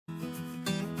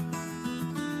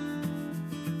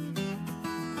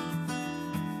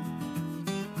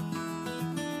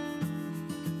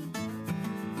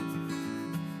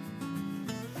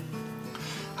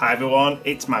Hi everyone,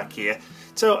 it's Mike here.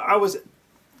 So I was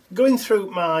going through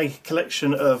my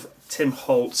collection of Tim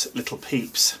Holtz Little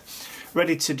Peeps,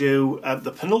 ready to do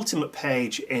the penultimate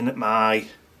page in my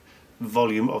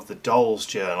volume of the Dolls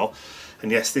journal. And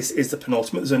yes, this is the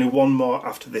penultimate. There's only one more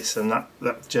after this and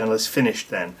that journal is finished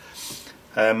then.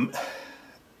 And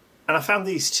I found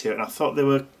these two and I thought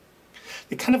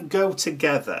they kind of go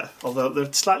together, although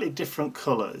they're slightly different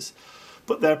colours,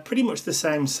 but they're pretty much the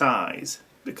same size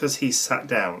because he's sat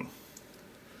down.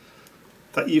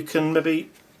 That you can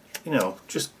maybe, you know,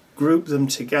 just group them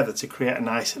together to create a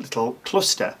nice little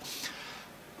cluster.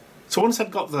 So once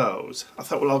I'd got those, I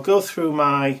thought, well, I'll go through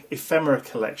my ephemera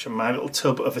collection, my little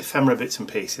tub of ephemera bits and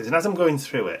pieces, and as I'm going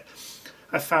through it,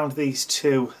 I found these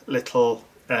two little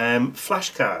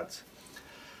flashcards.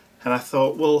 And I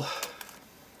thought, well,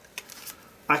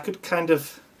 I could kind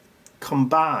of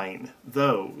combine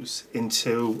those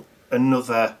into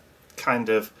another kind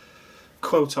of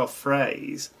quote or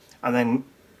phrase and then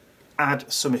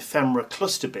add some ephemera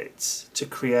cluster bits to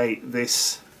create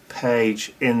this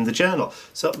page in the journal.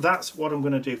 So that's what I'm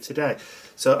going to do today.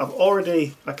 So I've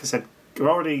already, like I said, I've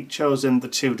already chosen the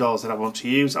two dolls that I want to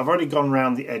use. I've already gone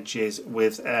around the edges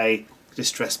with a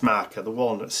distressed marker, the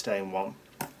walnut stain one,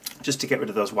 just to get rid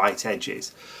of those white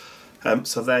edges.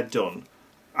 So they're done.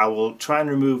 I will try and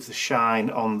remove the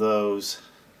shine on those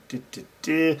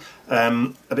a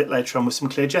bit later on with some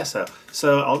clear gesso.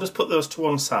 So I'll just put those to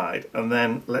one side and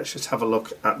then let's just have a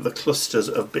look at the clusters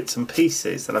of bits and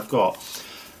pieces that I've got.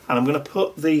 And I'm going to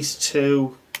put these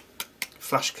two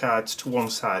flashcards to one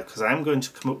side because I am going to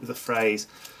come up with a phrase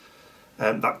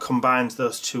that combines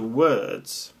those two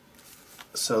words.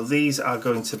 So these are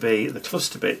going to be the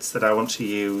cluster bits that I want to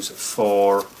use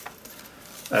for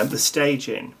the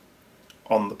staging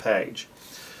on the page.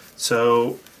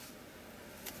 So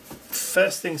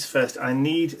first things first, I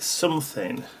need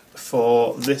something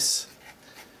for this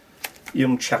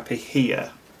young chappie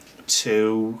here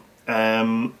to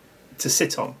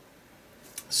sit on.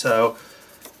 So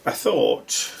I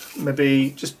thought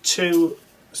maybe just two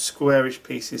squarish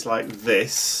pieces like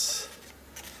this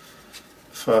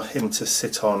for him to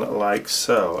sit on like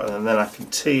so, and then I can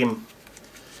team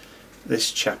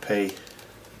this chappie.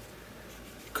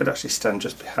 Could actually stand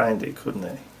just behind it, couldn't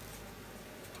he?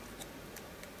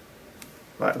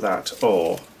 Like that,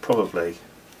 or probably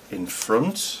in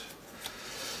front.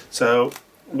 So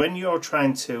when you're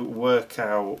trying to work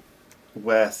out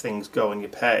where things go on your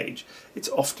page, it's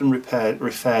often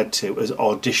referred to as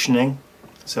auditioning.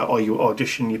 So, or you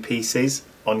audition your pieces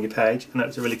on your page, and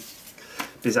that's a really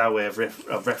bizarre way of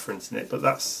referencing it, but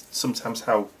that's sometimes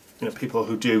how, you know, people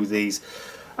who do these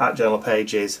art journal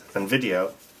pages and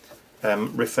video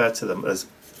refer to them as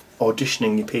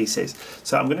auditioning your pieces.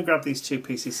 So I'm going to grab these two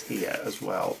pieces here as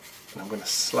well, and I'm going to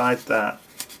slide that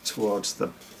towards the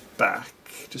back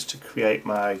just to create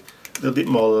my little bit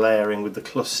more layering with the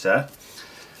cluster,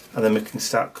 and then we can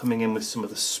start coming in with some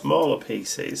of the smaller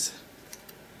pieces.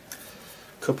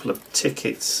 A couple of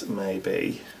tickets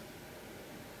maybe.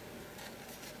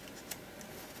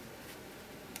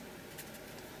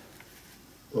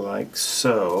 Like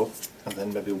so, and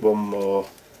then maybe one more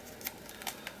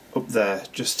up there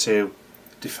just to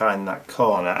define that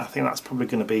corner. I think that's probably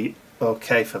going to be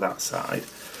okay for that side.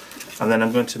 And then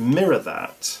I'm going to mirror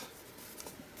that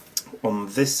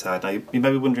on this side. Now you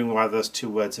may be wondering why those two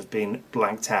words have been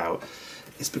blanked out.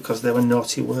 It's because they were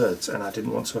naughty words and I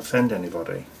didn't want to offend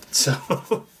anybody.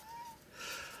 So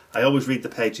I always read the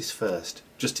pages first,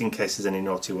 just in case there's any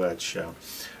naughty words shown.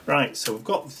 Right, so we've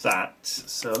got that.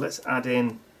 So let's add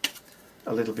in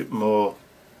a little bit more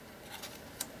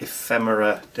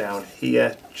ephemera down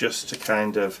here just to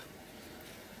kind of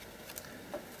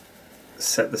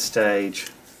set the stage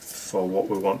for what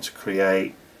we want to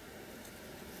create.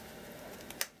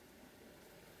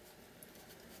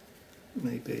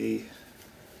 Maybe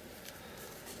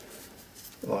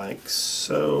like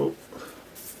so.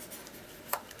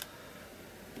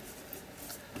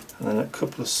 And then a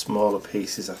couple of smaller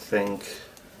pieces, I think.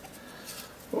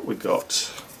 What we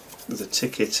got, there's a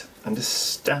ticket and a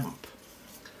stamp.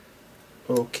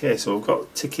 Okay, so we've got a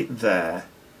ticket there,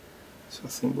 so I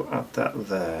think we'll add that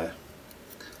there,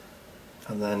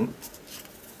 and then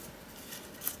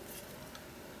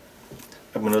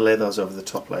I'm going to lay those over the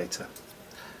top later,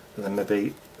 and then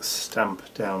maybe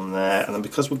stamp down there, and then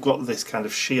because we've got this kind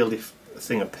of shieldy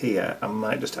thing up here, I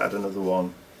might just add another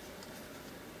one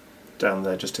down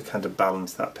there just to kind of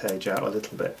balance that page out a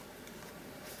little bit.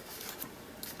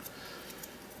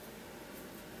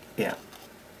 Yeah.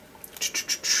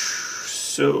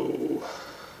 So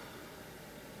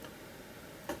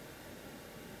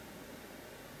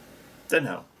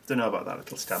don't know about that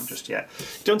little stamp just yet.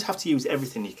 You don't have to use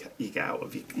everything you get out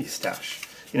of your stash.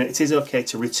 You know, it is okay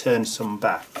to return some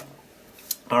back.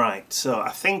 Alright, so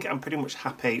I think I'm pretty much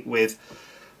happy with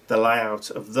the layout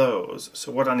of those.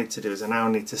 So what I need to do is I now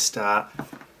need to start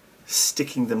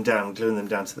sticking them down, gluing them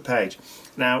down to the page.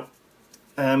 Now,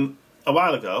 a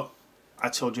while ago, I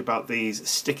told you about these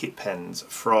stick it pens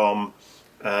from,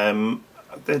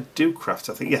 they're Do-Crafts,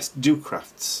 I think, yes,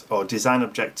 Do-Crafts, or Design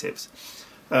Objectives.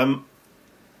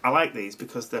 I like these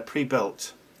because they're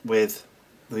pre-built with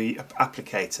the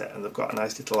applicator, and they've got a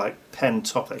nice little like pen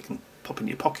top that you can pop in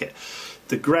your pocket.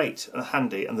 They're great and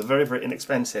handy, and they're very, very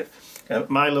inexpensive.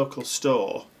 My local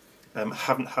store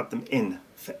haven't had them in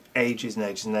for ages and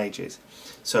ages and ages.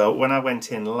 So when I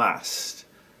went in last,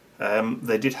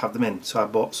 they did have them in, so I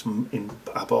bought some in.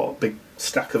 I bought a big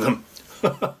stack of them.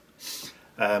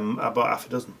 I bought half a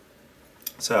dozen.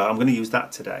 So I'm going to use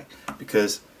that today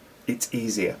because it's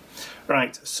easier.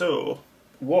 Right, so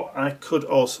what I could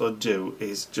also do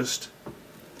is just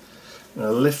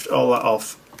lift all that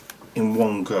off in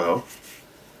one go,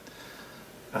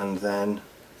 and then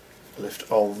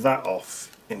lift all that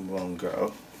off in one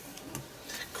go,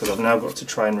 because I've now got to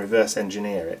try and reverse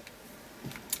engineer it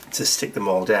to stick them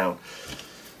all down.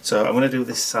 So I'm going to do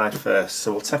this side first,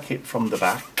 so we'll take it from the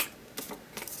back.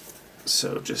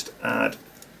 So just add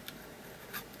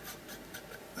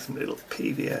some little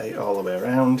PVA all the way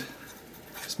around.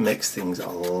 Just makes things a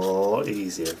lot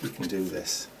easier if you can do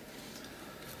this.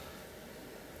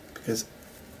 Because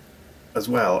as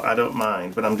well, I don't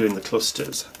mind when I'm doing the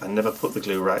clusters, I never put the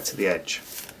glue right to the edge,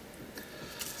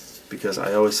 because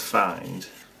I always find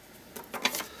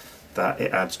that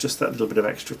it adds just that little bit of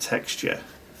extra texture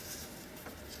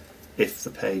if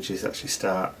the pages actually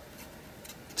start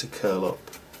to curl up.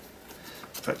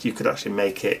 In fact, you could actually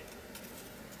make it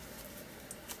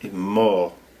even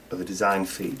more of a design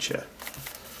feature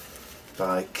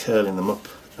by curling them up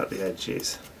at the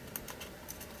edges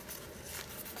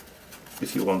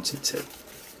if you wanted to,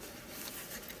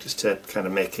 just to kind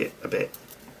of make it a bit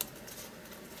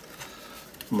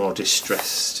more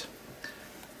de-stressed.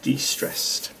 Okay,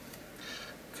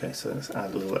 so let's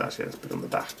add a little bit, actually let's put it on the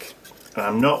back. And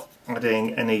I'm not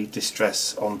adding any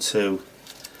distress onto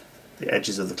the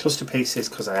edges of the cluster pieces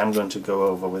because I am going to go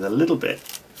over with a little bit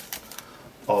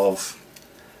of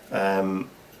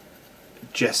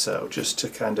gesso just to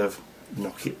kind of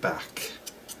knock it back.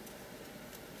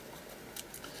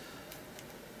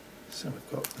 So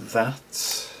we've got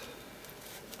that,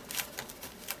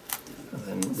 and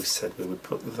then we said we would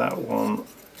put that one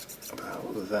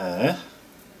about there.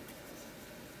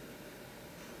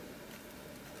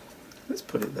 Let's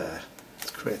put it there. Let's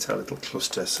create our little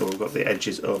cluster so we've got the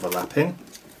edges overlapping.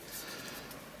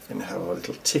 Then we have our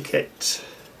little ticket,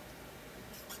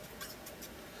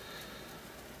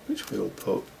 which we will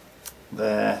put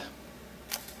there.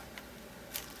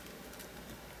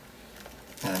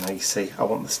 And now you see, I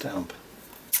want the stamp.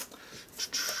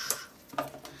 I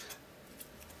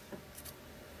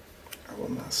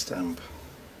want that stamp.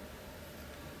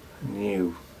 I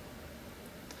knew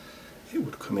it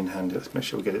would come in handy. Let's make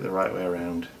sure we get it the right way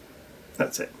around.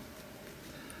 That's it.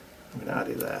 I'm going to add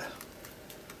it there.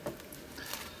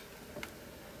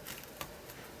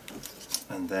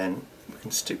 And then we can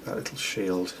stick that little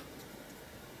shield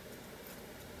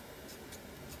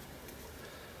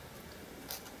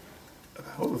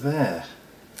about there.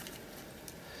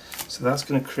 So that's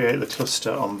going to create the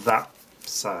cluster on that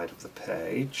side of the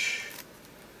page.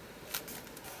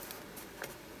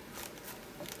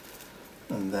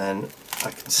 And then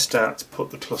I can start to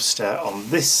put the cluster on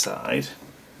this side.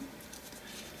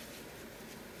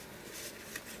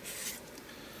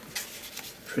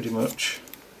 Pretty much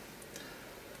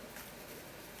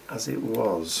as it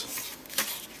was.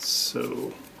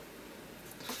 So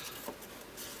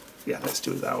yeah, let's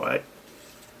do it that way.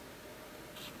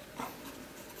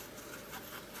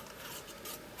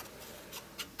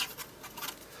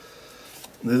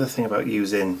 The other thing about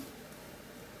using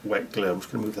wet glue, I'm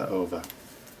just going to move that over,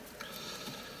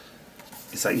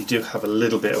 is that you do have a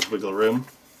little bit of wiggle room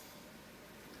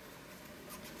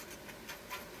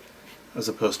as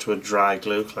opposed to a dry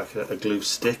glue like a glue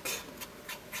stick.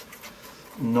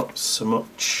 Not so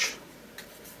much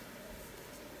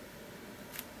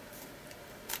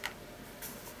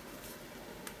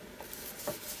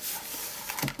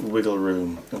wiggle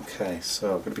room. Okay,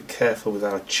 so I'm going to be careful with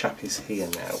our chappies here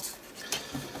now.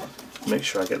 Make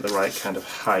sure I get the right kind of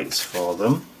heights for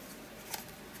them.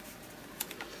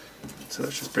 So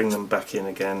let's just bring them back in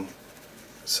again,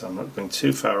 so I'm not going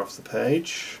too far off the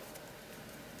page.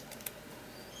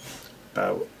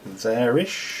 About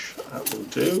there-ish, that will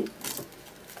do.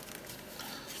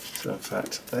 So in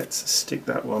fact, let's stick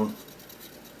that one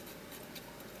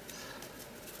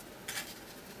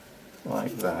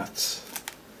like that.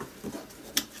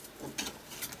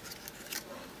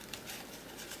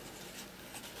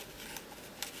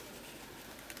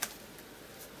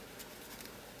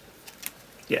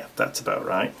 Yeah, that's about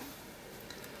right.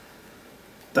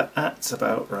 That's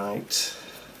about right.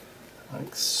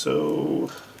 Like so.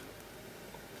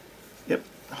 Yep,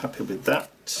 happy with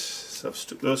that. So I've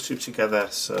stuck those two together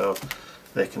so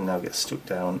they can now get stuck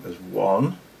down as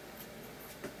one.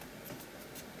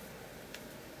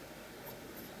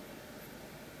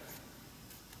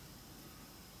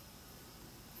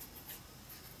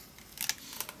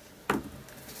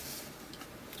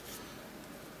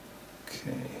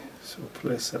 Okay, so we'll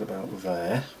place that about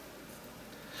there,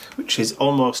 which is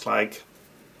almost like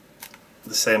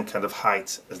the same kind of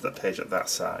height as that page at that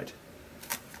side.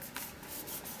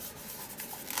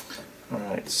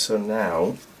 Alright, so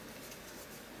now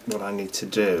what I need to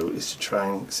do is to try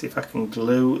and see if I can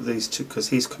glue these two, because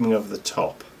he's coming over the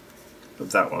top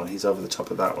of that one, he's over the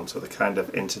top of that one, so they're kind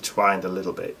of intertwined a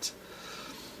little bit.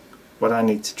 What I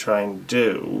need to try and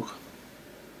do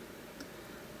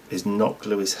is not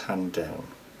glue his hand down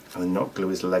and not glue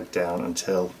his leg down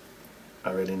until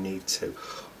I really need to.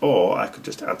 Or I could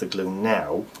just add the glue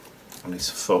now on his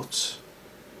foot.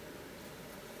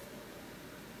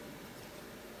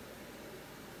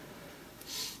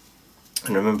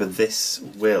 And remember, this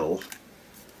will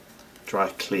dry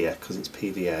clear because it's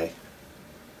PVA,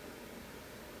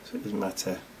 so it doesn't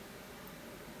matter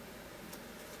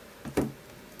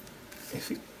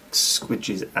if it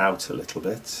squidges out a little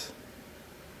bit.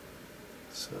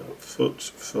 So foot,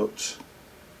 foot.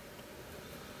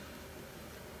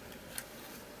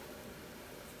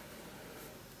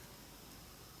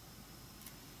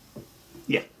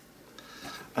 Yeah,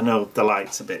 I know the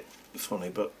light's a bit funny,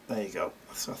 but there you go.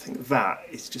 So I think that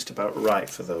is just about right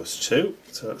for those two.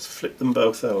 So let's flip them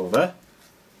both over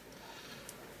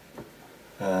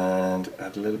and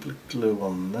add a little bit of glue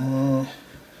on there,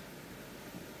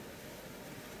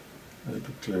 a little bit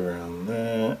of glue around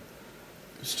there,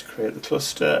 just to create the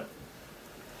cluster.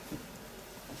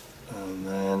 And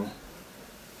then, well,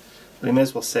 you may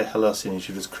as well say hello soon as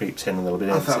you just creeped in a little bit.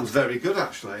 I thought that was very good,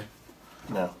 actually.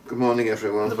 No. Good morning,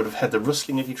 everyone. They would have had the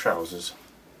rustling of your trousers.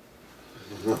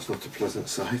 That's not a pleasant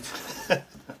sight.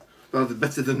 Well,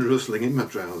 better than rustling in my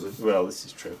trousers. Well, this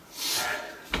is true.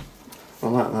 I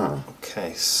like that.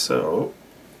 Okay, so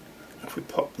if we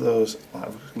pop those,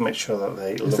 make sure that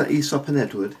they Is that Aesop and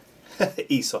Edward?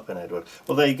 Aesop and Edward.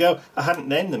 Well, there you go. I hadn't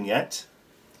named them yet.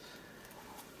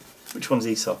 Which one's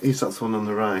Aesop? Aesop's the one on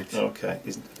the right. Okay,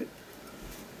 isn't it?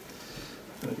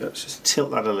 There we go. Let's just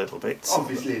tilt that a little bit.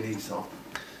 Obviously an Aesop.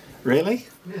 Really?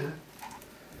 Yeah.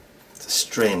 It's a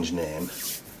strange name.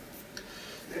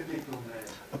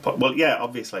 Well, yeah,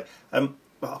 obviously. Well,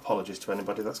 apologies to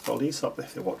anybody that's called Aesop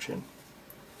if you're watching.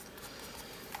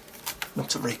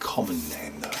 Not a very common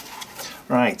name, though.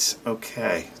 Right,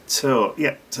 okay. So,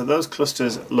 yeah, so those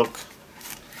clusters look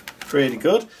pretty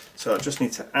good. So I just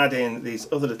need to add in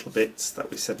these other little bits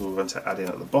that we said we were going to add in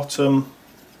at the bottom.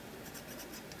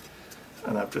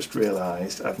 And I've just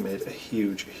realised I've made a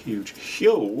huge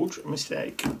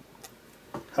mistake.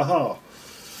 Haha.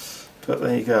 But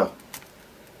there you go.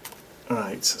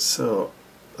 Right, so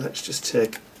let's just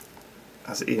take,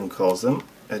 as Ian calls them,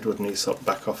 Edward and Aesop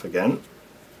back off again.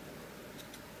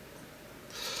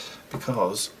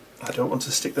 Because I don't want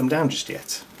to stick them down just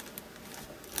yet.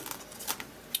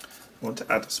 I want to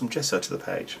add some gesso to the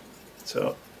page.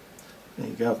 So there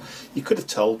you go. You could have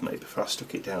told me before I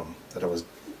stuck it down that I was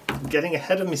getting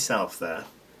ahead of myself there.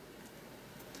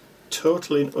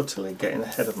 Totally and utterly getting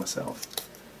ahead of myself.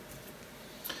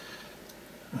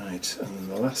 Right, and then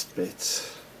the last bit,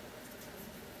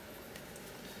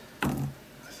 I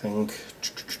think,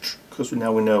 because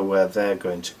now we know where they're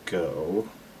going to go,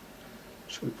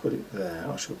 shall we put it there,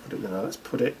 or shall we put it there? No, let's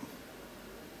put it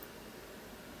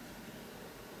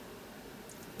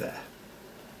there.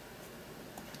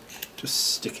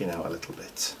 Just sticking out a little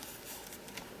bit.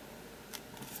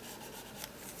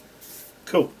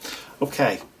 Cool.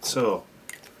 Okay, so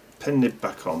pen nib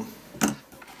back on.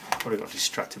 Probably got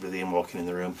distracted with Ian walking in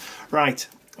the room. Right,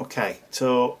 okay,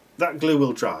 so that glue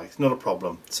will dry, it's not a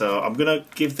problem. So I'm going to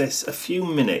give this a few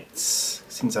minutes,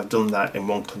 since I've done that in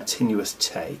one continuous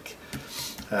take.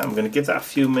 I'm going to give that a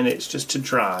few minutes just to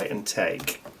dry and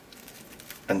take,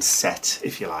 and set,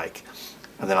 if you like,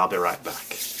 and then I'll be right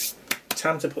back.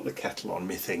 Time to put the kettle on,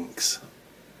 methinks.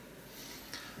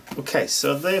 Okay,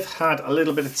 so they've had a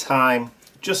little bit of time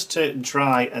just to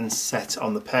dry and set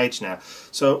on the page now.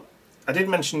 So I did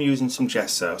mention using some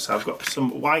gesso, so I've got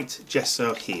some white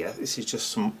gesso here. This is just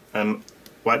some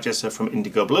white gesso from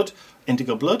Indigo Blue.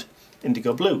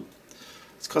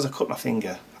 It's because I cut my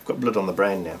finger. I've got blood on the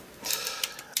brain now.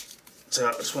 So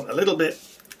I just want a little bit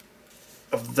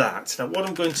of that. Now what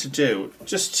I'm going to do,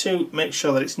 just to make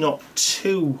sure that it's not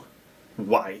too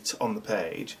white on the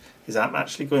page, is I'm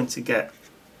actually going to get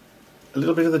a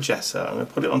little bit of the gesso. I'm going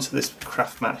to put it onto this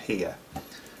craft mat here,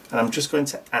 and I'm just going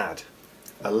to add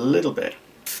a little bit,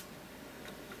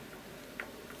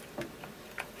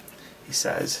 he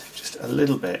says, just a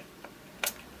little bit.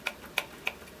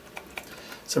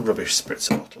 It's a rubbish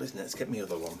spritzer bottle, isn't it? Let's get me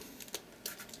other one.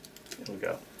 Here we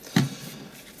go.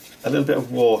 A little bit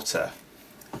of water,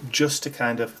 just to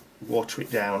kind of water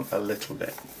it down a little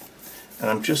bit. And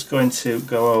I'm just going to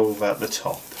go over the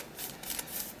top,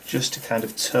 just to kind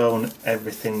of tone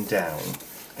everything down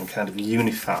and kind of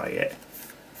unify it.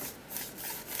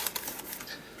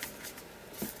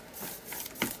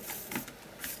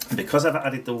 And because I've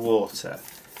added the water,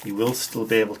 you will still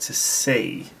be able to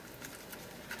see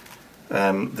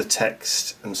the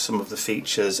text and some of the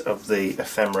features of the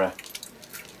ephemera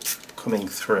coming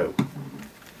through.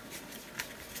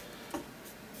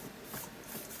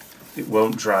 It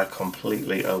won't dry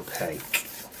completely opaque.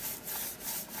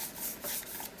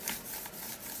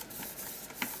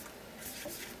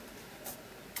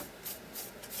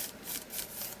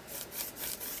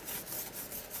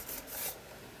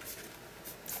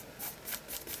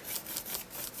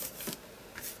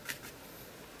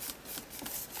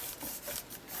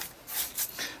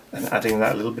 And adding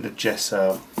that little bit of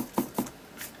gesso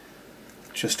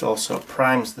just also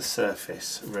primes the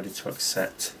surface, ready to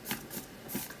accept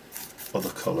other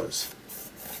colours,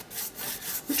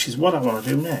 which is what I want to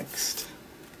do next.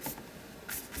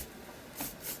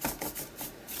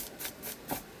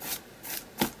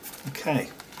 Okay,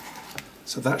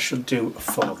 so that should do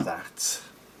for that.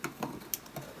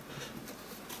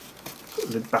 Put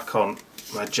the lid back on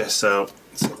my gesso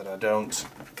so that I don't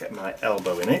get my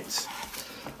elbow in it,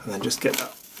 and then just get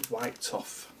that wiped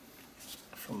off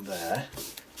from there.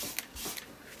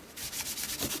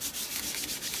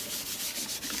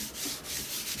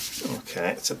 Okay,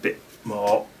 it's a bit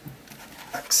more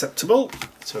acceptable,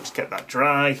 so just get that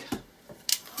dry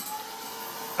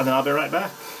and then I'll be right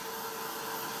back.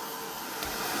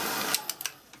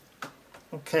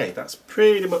 Okay, that's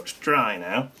pretty much dry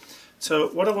now. So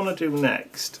what I want to do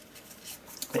next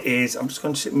is I'm just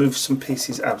going to move some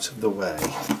pieces out of the way,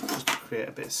 just to create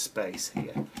a bit of space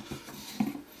here.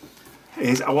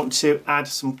 Is I want to add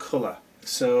some colour.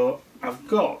 So I've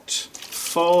got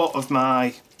 4 of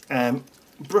my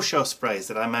brush-o sprays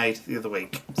that I made the other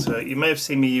week. So you may have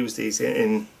seen me use these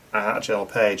in our journal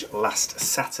page last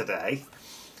Saturday,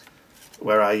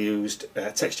 where I used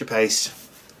texture paste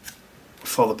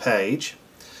for the page.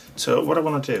 So what I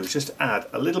want to do is just add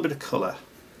a little bit of colour.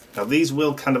 Now these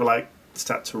will kind of like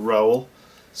start to roll,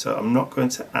 so I'm not going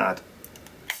to add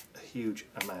a huge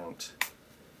amount.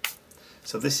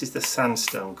 So this is the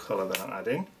sandstone colour that I'm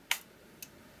adding.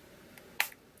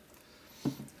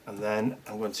 And then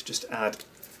I'm going to just add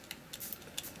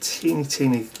a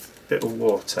teeny bit of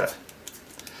water.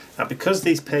 Now because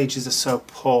these pages are so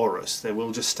porous, they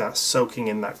will just start soaking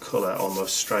in that colour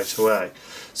almost straight away.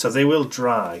 So they will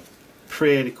dry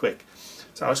pretty quick.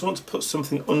 So I just want to put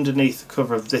something underneath the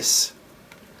cover of this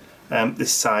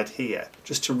this side here,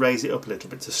 just to raise it up a little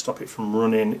bit, to stop it from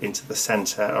running into the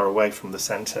centre or away from the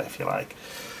centre, if you like.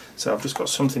 So I've just got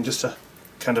something just to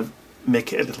kind of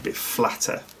make it a little bit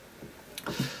flatter.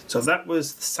 So that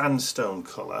was the sandstone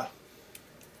colour.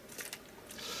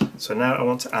 So now I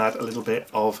want to add a little bit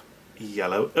of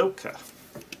yellow ochre.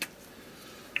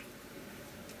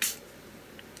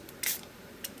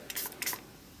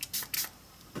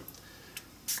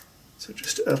 So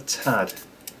just a tad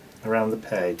around the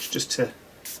page, just to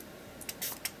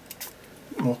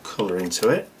put more colour into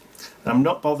it. And I'm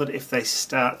not bothered if they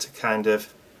start to kind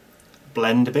of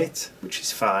blend a bit, which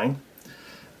is fine.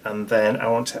 And then I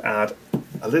want to add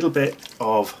a little bit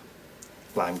of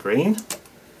lime green.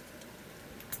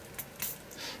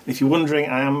 If you're wondering,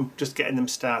 I am just getting them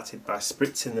started by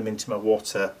spritzing them into my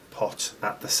water pot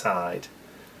at the side.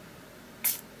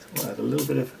 So I'll add a little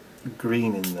bit of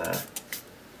green in there.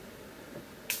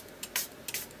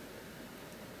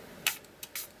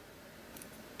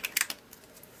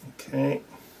 Okay,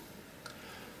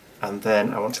 and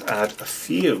then I want to add a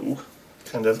few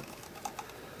kind of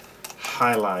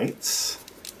highlights,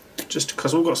 just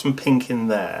because we've got some pink in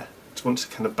there. Just want to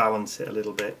kind of balance it a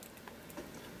little bit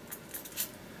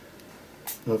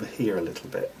over here a little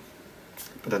bit,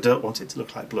 but I don't want it to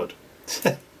look like blood.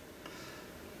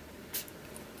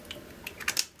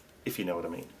 If if you know what I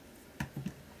mean.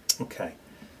 Okay,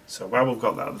 so while we've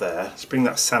got that there, let's bring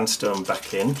that sandstone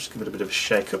back in, just give it a bit of a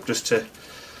shake up just to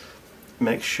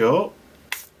make sure,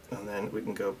 and then we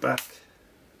can go back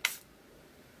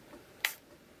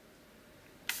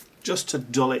just to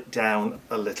dull it down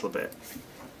a little bit.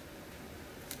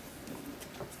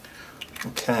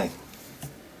 Okay,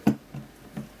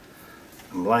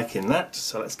 I'm liking that,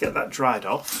 so let's get that dried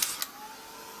off.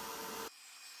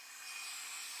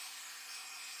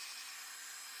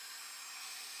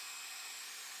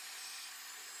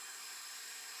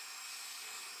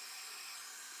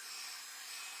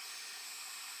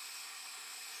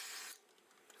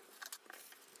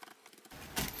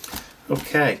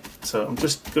 Okay, so I'm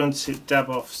just going to dab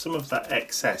off some of that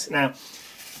excess. Now,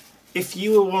 if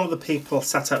you were one of the people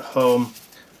sat at home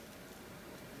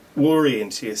worrying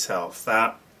to yourself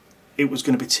that it was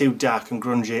going to be too dark and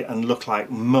grungy and look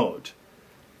like mud,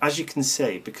 as you can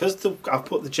see, because I've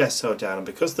put the gesso down and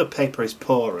because the paper is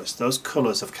porous, those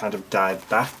colours have kind of died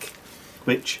back,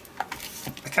 which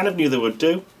I kind of knew they would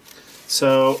do.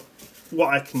 So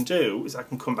what I can do is I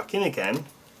can come back in again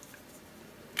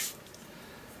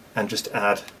and just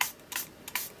add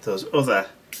those other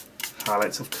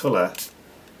highlights of colour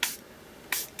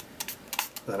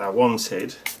that I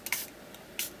wanted,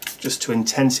 just to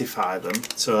intensify them.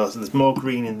 So there's more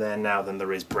green in there now than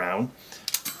there is brown.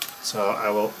 So I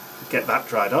will get that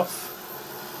dried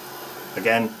off.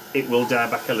 Again, it will die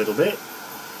back a little bit,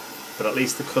 but at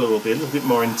least the colour will be a little bit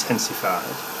more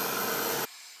intensified.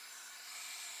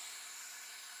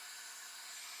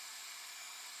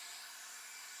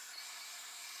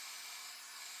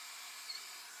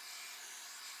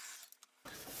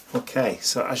 Okay,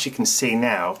 so as you can see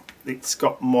now, it's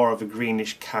got more of a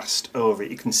greenish cast over it.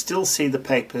 You can still see the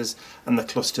papers and the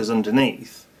clusters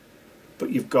underneath,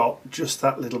 but you've got just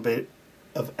that little bit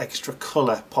of extra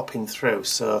colour popping through,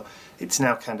 so it's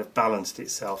now kind of balanced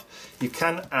itself. You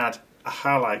can add a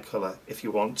highlight colour if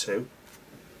you want to,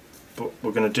 but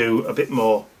we're going to do a bit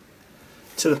more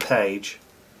to the page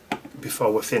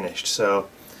before we're finished, so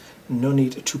no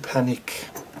need to panic.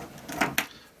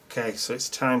 Okay, so it's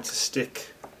time to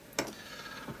stick,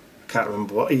 can't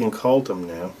remember what Ian called them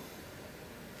now.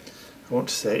 I want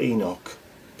to say Enoch,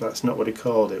 but that's not what he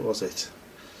called it, was it?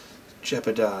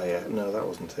 Jebediah? No, that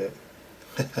wasn't it.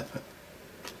 Oh,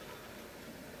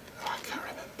 I can't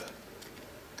remember.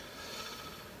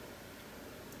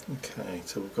 Okay,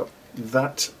 so we've got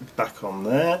that back on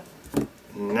there.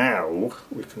 Now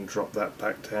we can drop that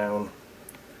back down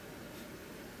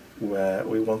where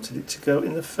we wanted it to go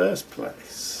in the first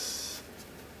place.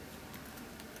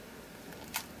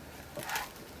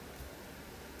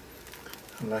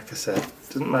 And like I said, it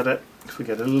doesn't matter if we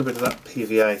get a little bit of that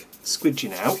PVA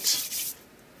squidging out.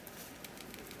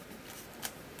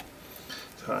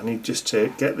 So I need just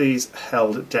to get these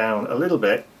held down a little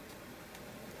bit,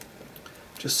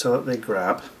 just so that they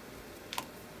grab.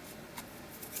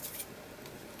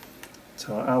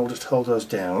 So I will just hold those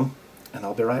down and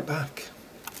I'll be right back.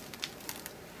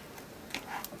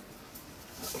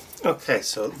 Okay,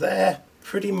 so they're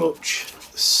pretty much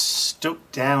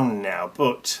stuck down now,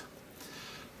 but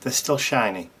they're still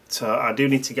shiny, so I do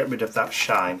need to get rid of that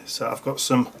shine. So I've got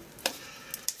some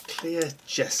clear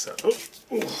gesso,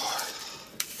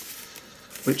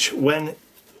 which when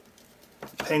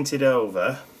painted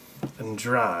over and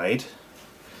dried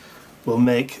will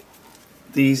make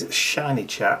these shiny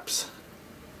chaps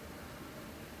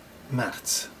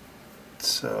matte.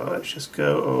 So let's just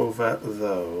go over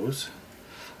those.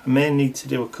 I may need to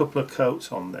do a couple of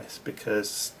coats on this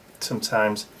because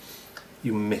sometimes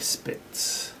you miss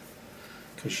bits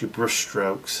because your brush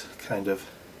strokes kind of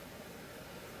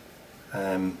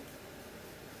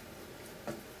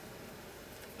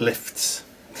lifts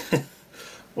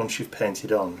once you've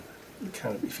painted on.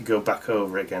 Kind of, if you go back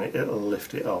over again, it'll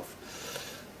lift it off,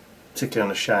 particularly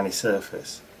on a shiny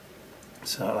surface.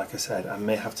 So like I said, I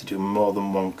may have to do more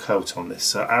than one coat on this,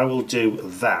 so I will do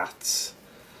that.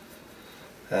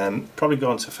 Probably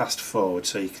go on to fast forward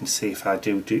so you can see if I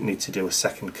do need to do a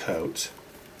second coat,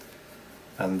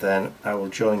 and then I will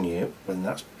join you when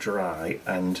that's dry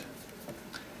and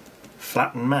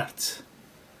flat and matte.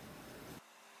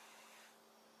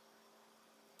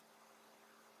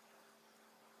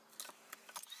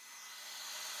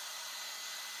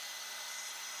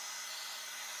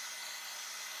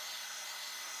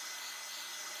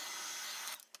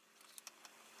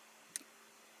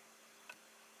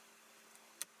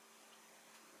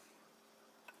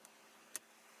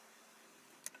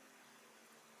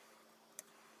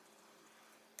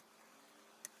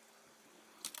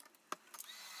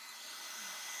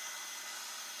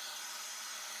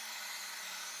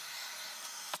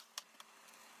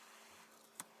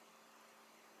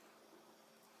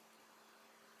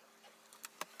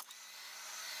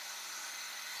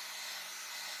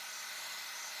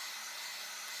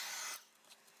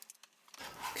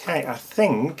 Okay, I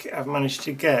think I've managed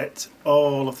to get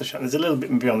all of the shine. There's a little bit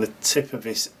maybe on the tip of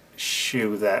his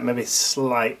shoe there, maybe a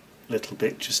slight little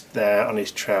bit just there on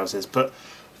his trousers, but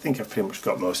I think I've pretty much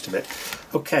got most of it.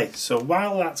 Okay, so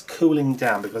while that's cooling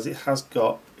down, because it has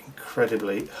got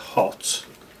incredibly hot,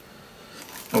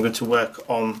 I'm going to work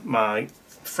on my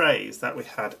phrase that we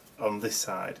had on this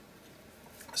side.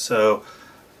 So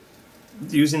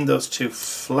using those two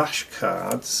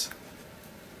flashcards,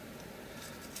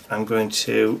 I'm going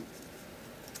to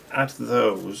add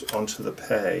those onto the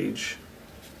page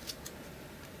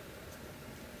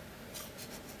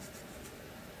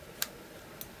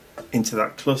into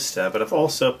that cluster, but I've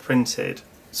also printed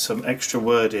some extra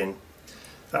wording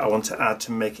that I want to add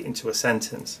to make it into a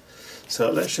sentence.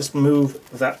 So let's just move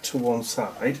that to one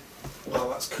side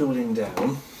while that's cooling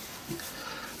down.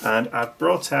 And I've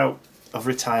brought out of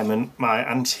retirement my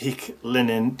antique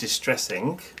linen distress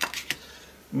ink,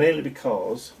 mainly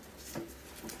because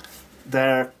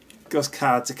those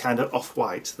cards are kind of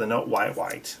off-white, they're not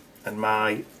white, and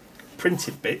my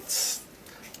printed bits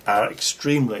are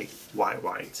extremely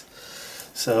white.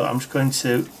 So I'm just going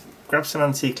to grab some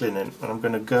antique linen and I'm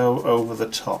going to go over the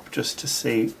top just to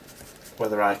see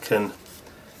whether I can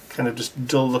kind of just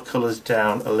dull the colours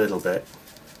down a little bit.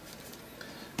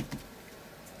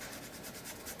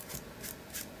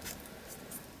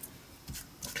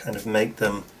 Kind of make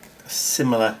them a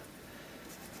similar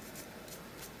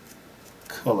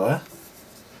colour.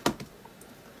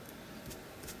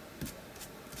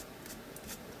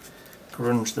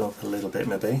 Grunge them up a little bit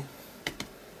maybe.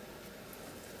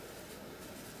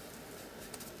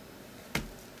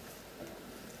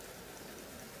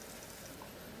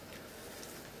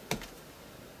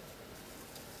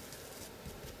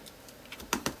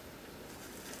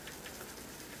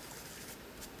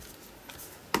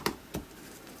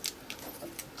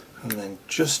 And then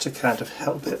just to kind of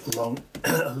help it along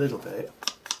a little bit,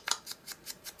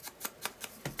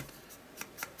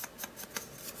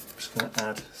 I'm just going to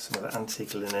add some of the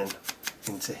antique linen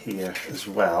into here as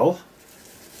well,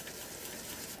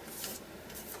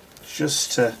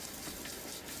 just to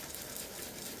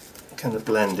kind of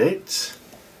blend it.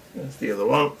 There's the other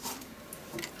one.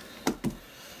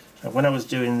 Now when I was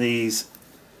doing these,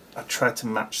 I tried to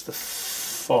match the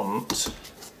font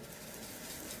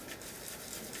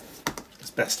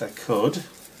best I could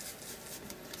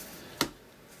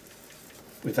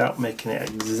without making it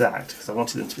exact, because I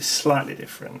wanted them to be slightly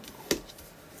different.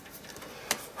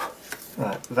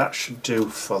 Right, that should do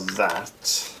for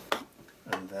that.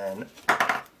 And then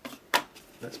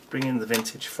let's bring in the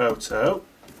vintage photo,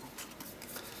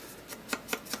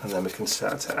 and then we can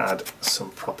start to add some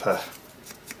proper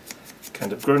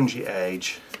kind of grungy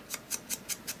age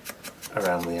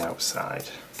around the outside.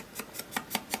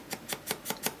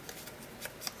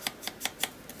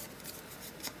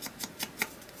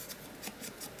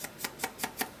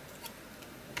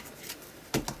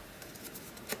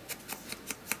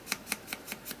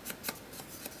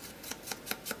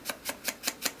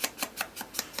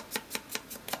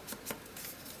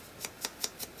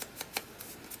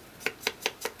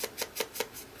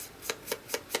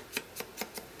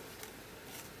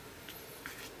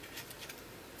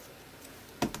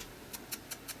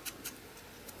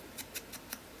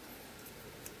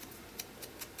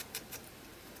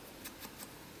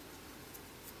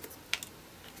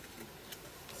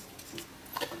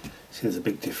 See, there's a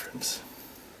big difference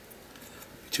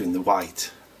between the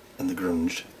white and the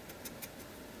grunge.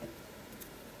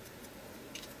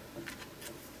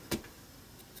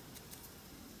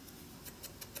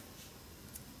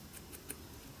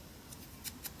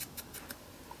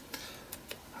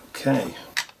 Okay.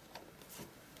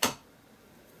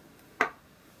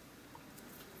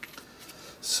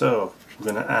 So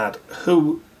we're going to add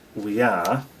who we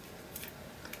are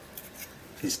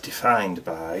is defined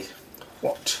by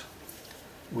what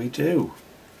we do.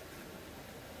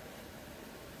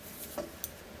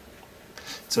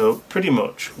 So pretty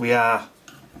much we are,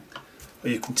 or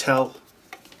you can tell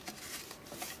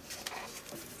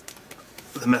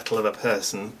the mettle of a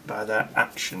person by their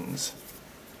actions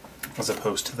as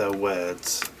opposed to their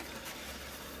words.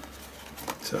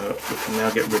 So we can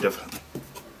now get rid of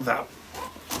that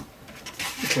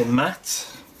little mat,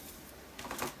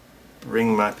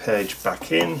 bring my page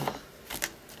back in,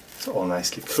 it's all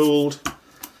nicely cooled,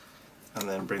 and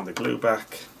then bring the glue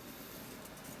back.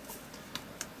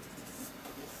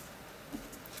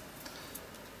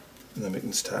 And then we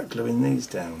can start gluing these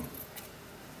down.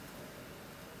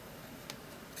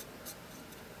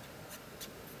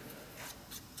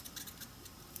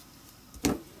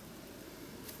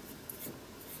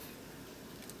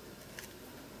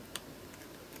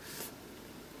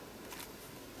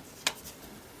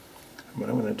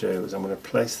 I'm going to do is I'm going to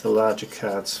place the larger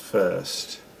cards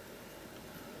first.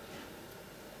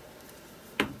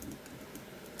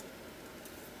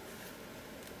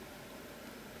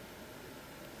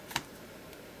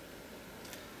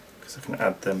 Because I can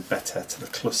add them better to the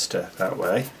cluster that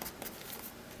way.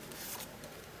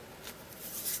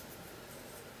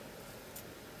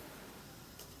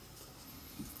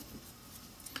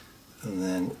 And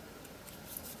then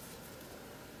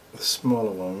the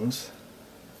smaller ones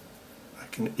I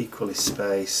can equally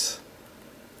space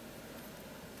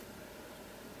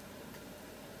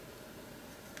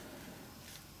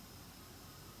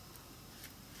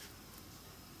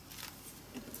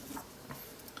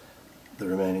the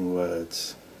remaining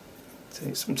words.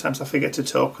 See, sometimes I forget to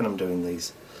talk when I'm doing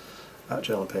these art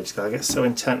journal pages because I get so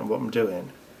intent on what I'm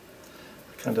doing.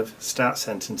 I kind of start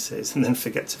sentences and then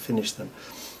forget to finish them.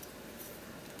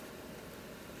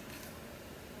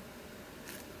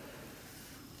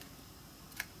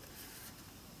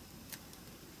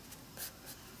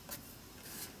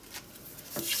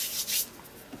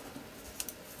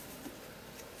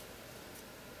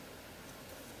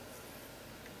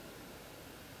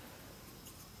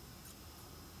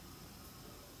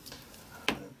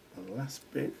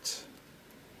 Last bit,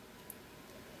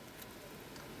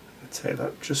 I take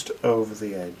that just over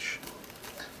the edge.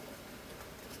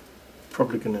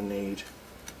 Probably going to need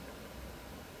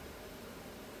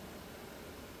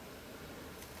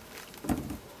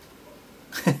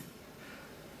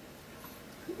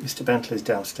Mr. Bentley's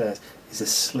downstairs. He's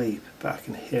asleep, but I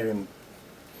can hear him.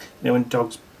 You know when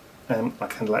dogs kind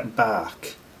of like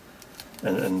bark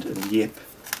and yip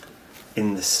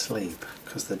in the sleep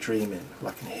because they're dreaming.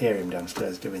 Well, I can hear him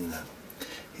downstairs doing that.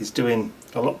 He's doing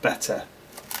a lot better.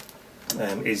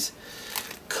 His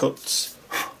cuts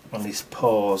on his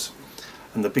paws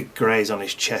and the big graze on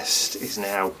his chest is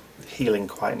now healing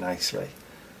quite nicely.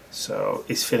 So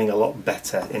he's feeling a lot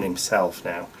better in himself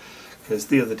now, because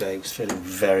the other day he was feeling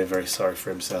very, very sorry for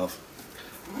himself.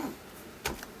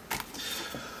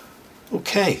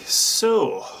 Okay,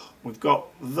 so we've got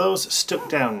those stuck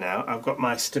down now. I've got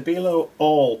my Stabilo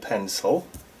All pencil,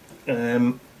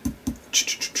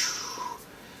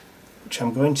 which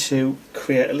I'm going to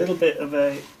create a little bit of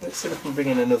a, let's see if I can bring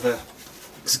in another,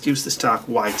 excuse the stark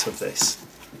white of this.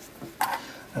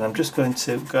 And I'm just going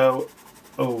to go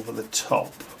over the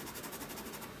top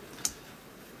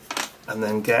and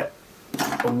then get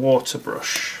a water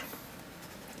brush.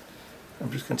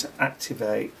 I'm just going to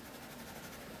activate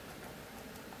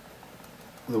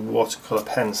the watercolour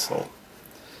pencil,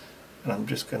 and I'm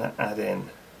just going to add in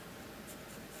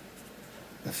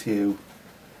a few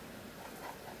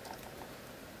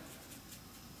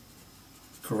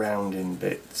grounding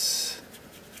bits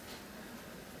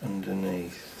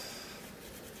underneath.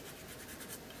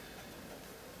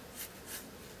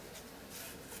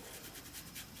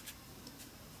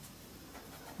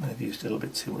 I've used a little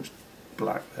bit too much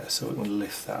black there, so we can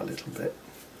lift that a little bit.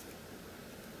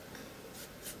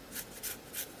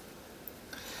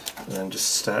 And then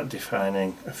just start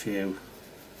defining a few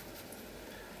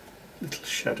little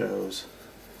shadows.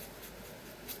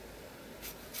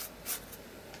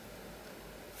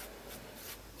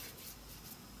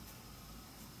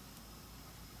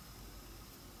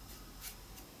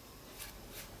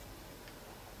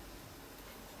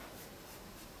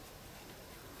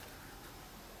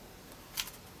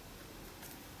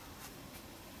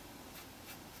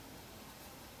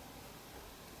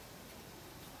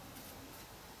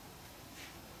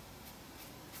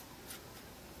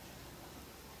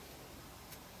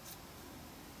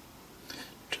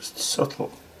 Just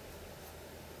subtle.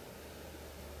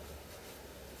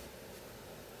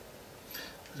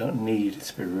 I don't need it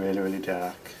to be really, really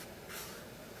dark.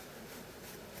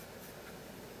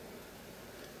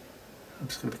 I'm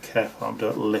just going to be careful I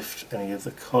don't lift any of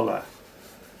the colour.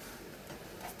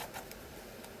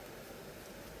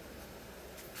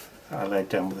 I laid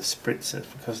down with the spritzers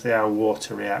because they are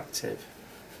water reactive.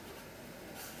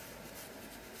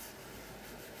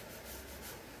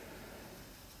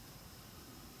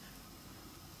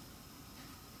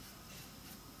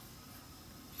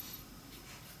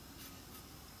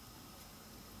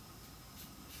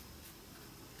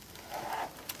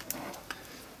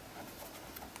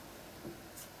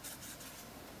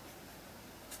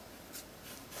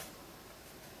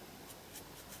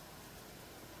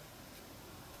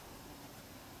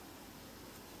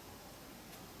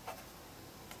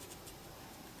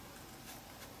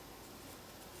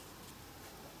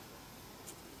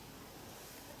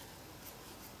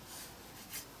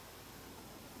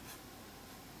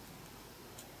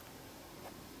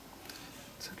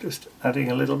 So just adding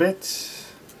a little bit,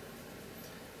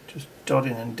 just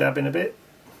dotting and dabbing a bit.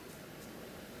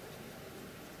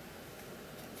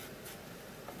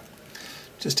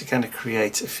 just to kind of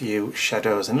create a few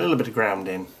shadows and a little bit of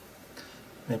grounding.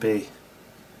 Maybe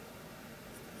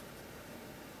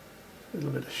a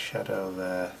little bit of shadow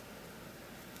there,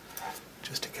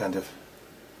 just to kind of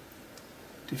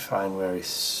define where he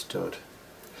stood.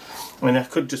 I mean, I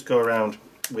could just go around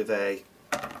with a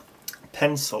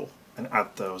pencil and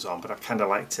add those on, but I kind of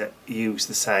like to use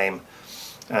the same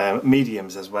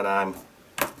mediums as when I've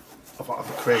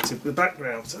created the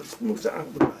background. So let's move that out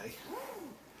of the way.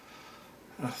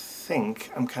 I think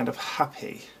I'm kind of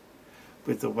happy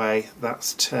with the way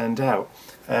that's turned out.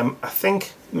 I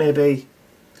think maybe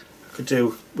I could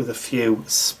do with a few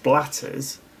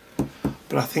splatters,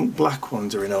 but I think black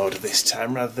ones are in order this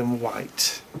time rather than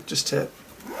white, just to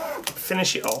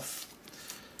finish it off,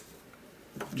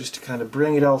 just to kind of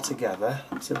bring it all together.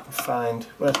 See if I can find,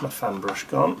 where's my fan brush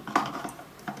gone?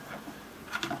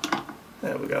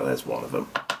 There we go, there's one of them.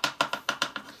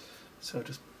 So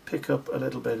just pick up a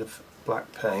little bit of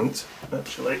black paint.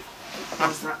 Actually,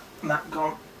 where's that mat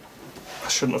gone? I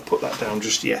shouldn't have put that down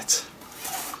just yet,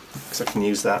 because I can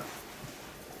use that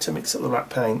to mix up the black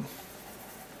paint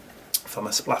for my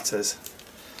splatters.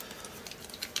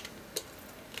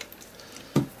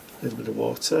 A little bit of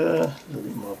water, a little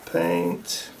bit more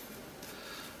paint.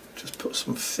 Just put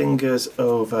some fingers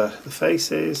over the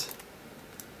faces.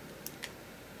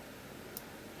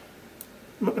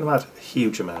 I'm not going to add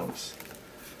huge amounts.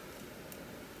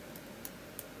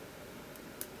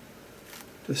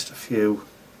 Just a few,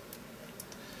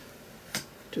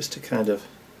 just to kind of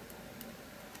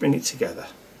bring it together.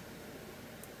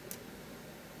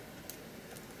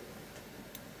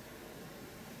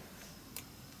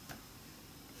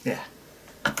 Yeah,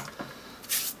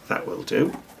 that will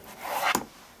do.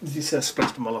 Did you see I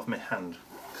splashed them all off my hand?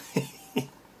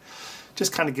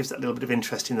 Just kind of gives that little bit of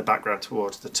interest in the background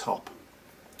towards the top.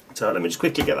 So let me just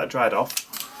quickly get that dried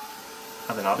off,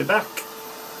 and then I'll be back.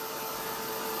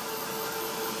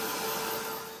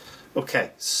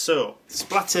 Okay, so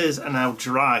splatters are now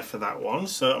dry for that one,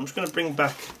 so I'm just going to bring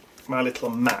back my little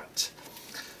mat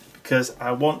because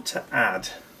I want to add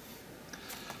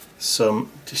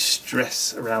some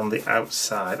distress around the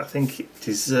outside. I think it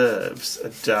deserves a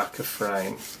darker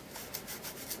frame.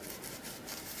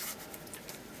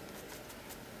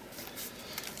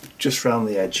 Just around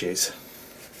the edges.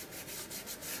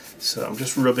 So I'm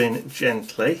just rubbing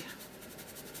gently,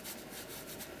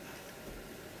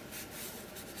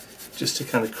 just to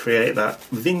kind of create that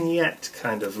vignette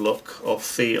kind of look or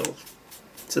feel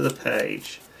to the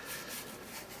page.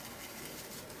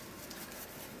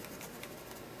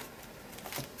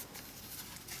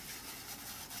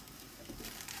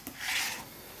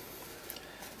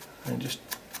 And just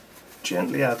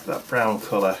gently add that brown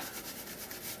colour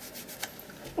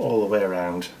all the way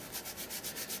around,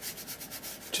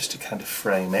 just to kind of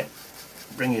frame it,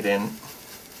 bring it in.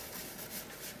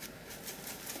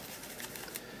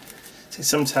 See,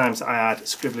 sometimes I add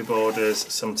scribbly borders,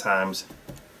 sometimes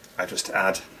I just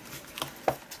add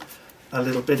a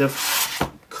little bit of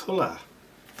colour.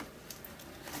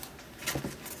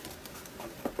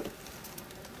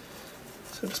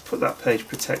 So just put that page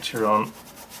protector on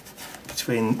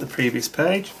between the previous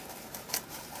page.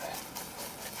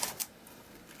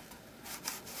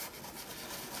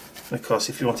 And of course,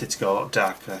 if you wanted to go a lot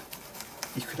darker,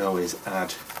 you could always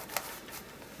add,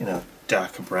 you know,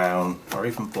 darker brown or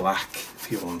even black if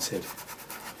you wanted.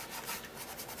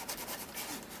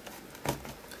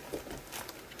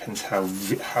 Depends how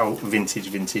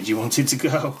vintage you wanted to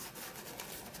go.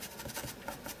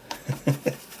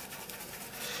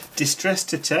 Distress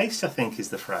to taste, I think, is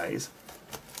the phrase.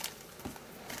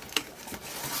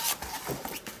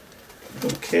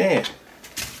 Okay,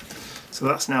 so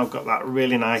that's now got that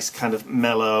really nice kind of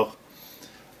mellow,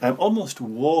 almost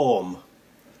warm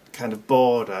kind of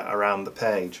border around the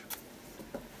page.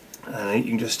 And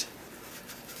you can just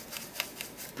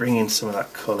bring in some of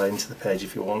that colour into the page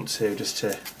if you want to, just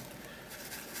to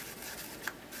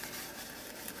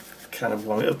kind of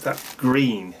warm it up. That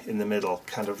green in the middle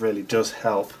kind of really does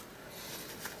help,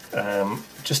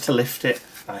 just to lift it,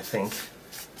 I think.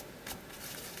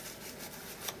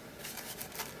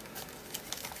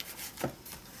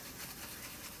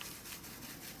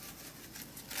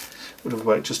 Would have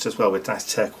worked just as well with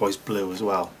nice turquoise blue as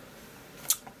well.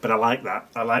 But I like that.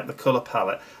 I like the colour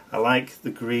palette. I like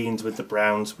the greens with the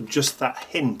browns with just that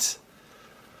hint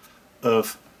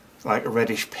of like a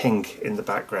reddish pink in the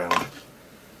background.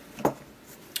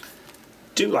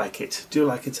 Do like it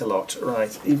a lot.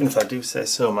 Right, even if I do say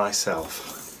so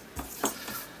myself.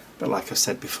 But like I've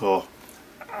said before,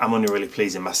 I'm only really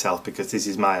pleasing myself because this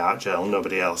is my art journal,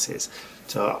 nobody else's.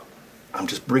 So I'm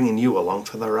just bringing you along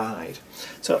for the ride.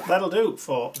 So that'll do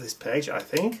for this page, I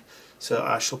think. So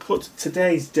I shall put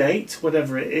today's date,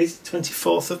 whatever it is,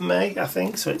 24th of May, I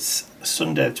think. So it's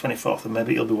Sunday the 24th of May,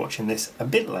 but you'll be watching this a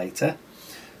bit later.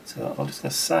 So I'm just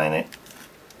going to sign it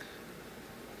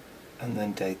and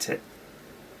then date it.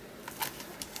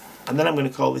 And then I'm going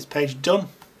to call this page done.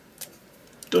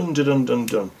 Done, done, done,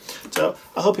 done. So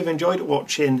I hope you've enjoyed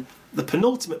watching the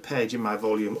penultimate page in my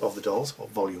volume of the dolls, or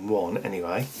volume 1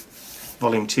 anyway.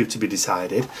 Volume 2 to be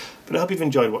decided. But I hope you've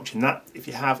enjoyed watching that. If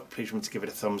you have, please remember to give it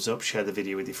a thumbs up, share the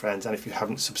video with your friends, and if you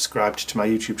haven't subscribed to my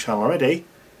YouTube channel already,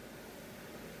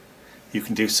 you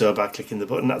can do so by clicking the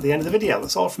button at the end of the video.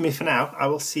 That's all from me for now. I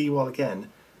will see you all again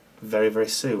very, very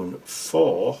soon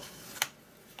for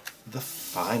the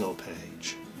final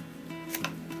page.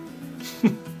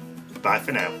 Bye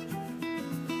for now.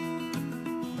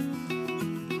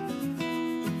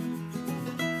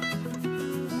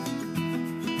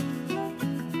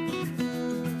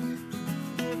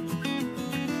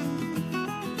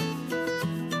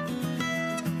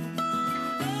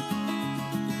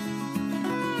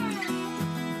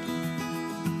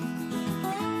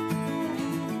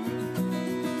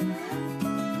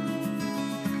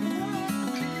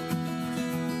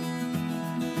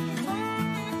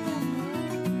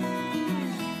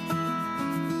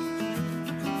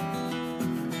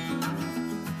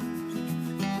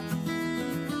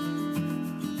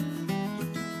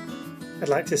 I'd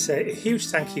like to say a huge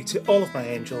thank you to all of my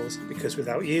angels, because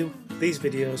without you, these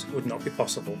videos would not be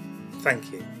possible.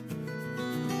 Thank you.